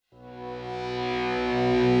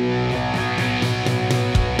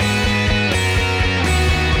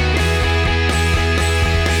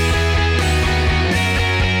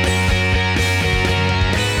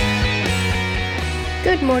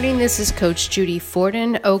morning. This is Coach Judy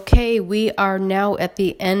Forden. Okay, we are now at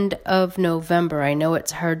the end of November. I know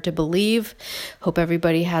it's hard to believe. Hope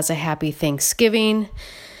everybody has a happy Thanksgiving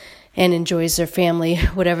and enjoys their family,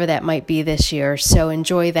 whatever that might be this year. So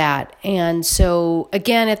enjoy that. And so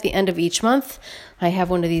again, at the end of each month, I have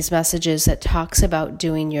one of these messages that talks about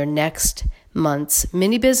doing your next month's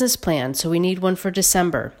mini business plan. So we need one for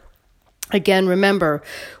December. Again, remember,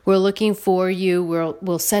 we're looking for you.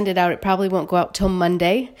 We'll send it out. It probably won't go out till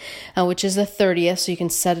Monday, which is the 30th, so you can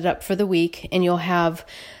set it up for the week, and you'll have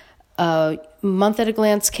a month at a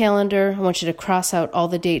glance calendar. I want you to cross out all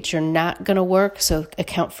the dates you're not going to work, so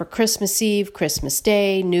account for Christmas Eve, Christmas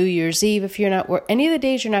Day, New Year's Eve if you're not any of the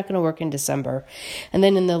days you're not going to work in December. And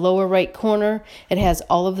then in the lower right corner, it has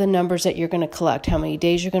all of the numbers that you're going to collect, how many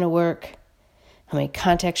days you're going to work, how many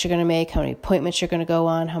contacts you're going to make, how many appointments you're going to go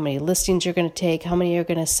on, how many listings you're going to take, how many you're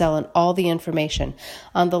going to sell, and all the information.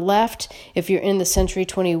 On the left, if you're in the Century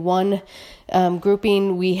 21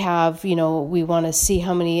 grouping, we have, we want to see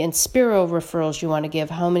how many Inspiro referrals you want to give,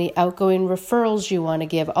 how many outgoing referrals you want to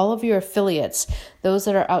give, all of your affiliates, those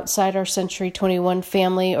that are outside our Century 21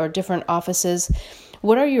 family or different offices.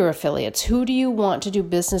 What are your affiliates? Who do you want to do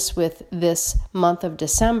business with this month of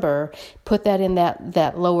December? Put that in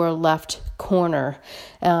that lower left corner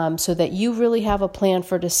so that you really have a plan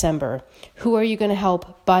for December. Who are you going to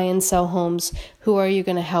help buy and sell homes? Who are you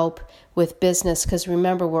going to help with business? Because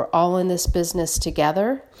remember, we're all in this business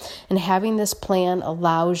together, and having this plan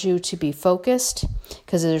allows you to be focused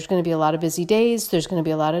because there's going to be a lot of busy days. There's going to be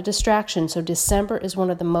a lot of distractions. So December is one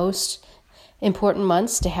of the most important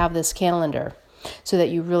months to have this calendar, so that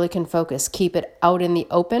you really can focus. Keep it out in the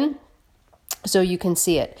open so you can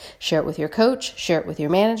see it. Share it with your coach, share it with your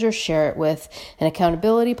manager, share it with an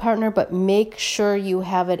accountability partner, but make sure you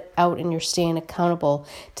have it out and you're staying accountable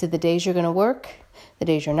to the days you're going to work, the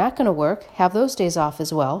days you're not going to work, have those days off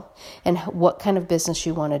as well, and what kind of business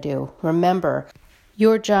you want to do. Remember,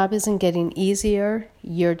 your job isn't getting easier,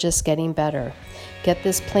 you're just getting better. Get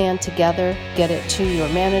this plan together, get it to your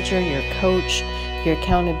manager, your coach, your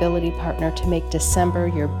accountability partner to make December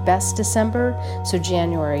your best December so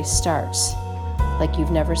January starts like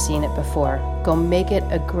you've never seen it before. Go make it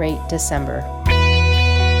a great December.